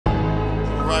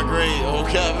rock grade. Oh,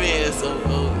 come in. So,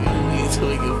 you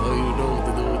tweaking, folks. You know what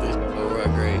to do with this shit on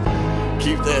rock grade.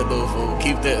 Keep that, though, folks.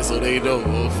 Keep that so they know,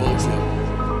 folks.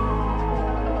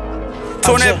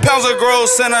 20 pounds of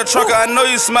gross in a trucker, I know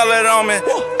you smell it on me.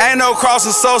 Ain't no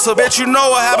crossing Sosa, bitch, you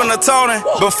know what happened to Tony.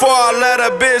 Before I let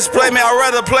a bitch play me, I'd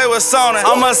rather play with Sony.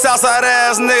 I'm a Southside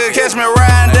ass nigga, catch me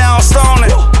riding down Stony.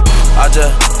 I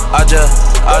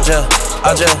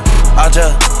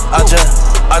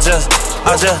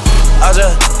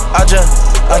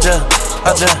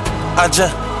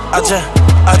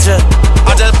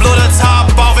just blew the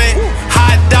top off it,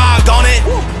 hot dog on it.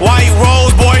 White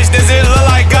Rose boys, does it look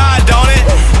like God, don't it?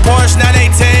 Porsche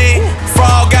 918,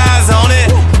 frog guys on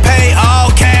it. Pay all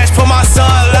cash, put my son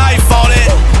life on it.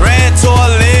 Ran to a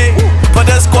league, put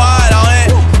the squad on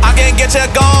it. I can get you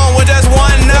gone with just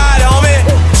one night on me.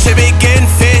 Should be getting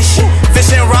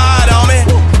fishing rod on me.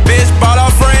 Bitch brought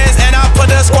her friends and I put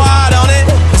the squad on it.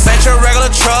 This ain't your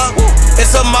regular truck,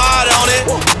 it's a mod on it.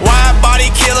 Wide body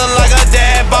killing like a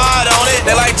dad bod on it.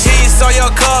 They like cheese on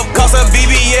your cup, cost a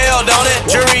BBL, don't it?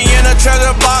 Jury in a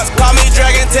treasure box, call me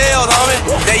dragon tails, homie.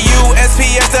 They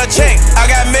USPS the check, I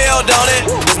got mail, don't it?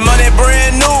 This money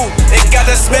brand new, it got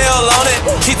the smell on it.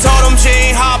 She told him she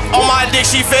ain't hop on my dick,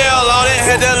 she fell on it.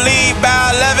 Had to leave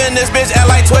by 11, this bitch at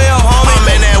like 12, homie. I'm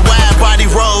in that wide body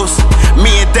Rose, me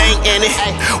and Dank in it.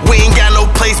 We ain't got no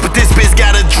place, but this bitch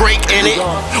got a Drake in it.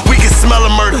 We can smell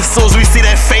a murder soon as we see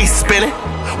that face spinning.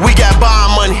 We got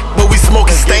bond money, but we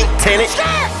smoking stank tenant.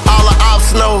 All the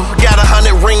ops know, got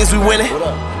 100 rings, we winning.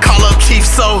 Call up Keef,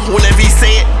 so whenever he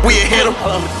say it, we'll hit him.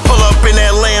 Pull up in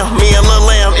that lamb, me and Lil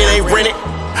Lamb, it ain't rented.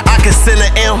 I can send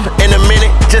an M in a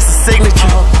minute, just a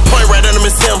signature. Point right under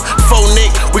Miss him, faux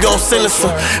Nick, we gon' sentence him.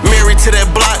 Married to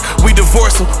that block, we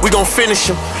divorce him, we gon'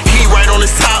 finish him. He right on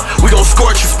his top, we gon'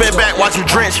 scorch him. Spin back, watch him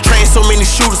drench. Train so many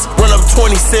shooters, run up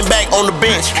 20, send back on the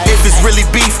bench. If it's really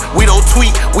beef, we don't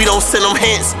tweet, we don't send them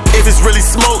hints. If it's really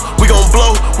smoke, we gon'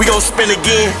 blow, we gon' spin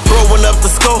again. Throwing up the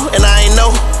scope, and I ain't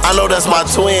know, I know that's my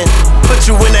twin.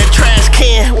 Put you in that trash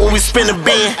can when we spin the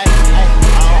bin.